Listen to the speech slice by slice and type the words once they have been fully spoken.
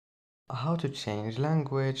How to change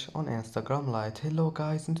language on Instagram Lite. Hello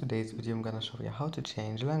guys, in today's video I'm gonna show you how to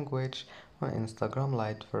change language on Instagram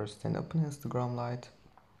Lite. First, then open Instagram Lite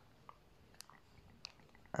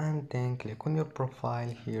and then click on your profile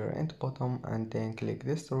here in the bottom, and then click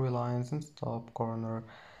this three lines in the top corner,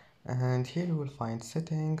 and here you will find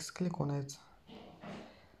settings. Click on it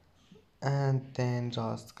and then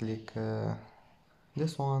just click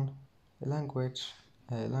this one, language,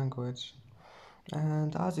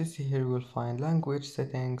 and as you see here you will find language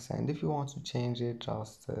settings, and if you want to change it,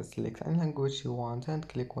 just select any language you want and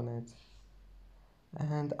click on it,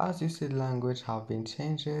 and as you see the language have been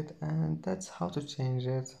changed, and that's how to change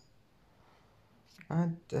it,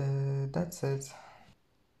 and that's it.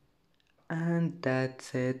 And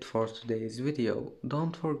that's it for today's video.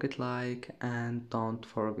 Don't forget like and don't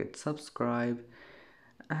forget subscribe,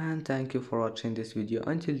 and thank you for watching this video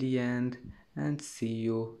until the end, and see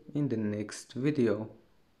you in the next video.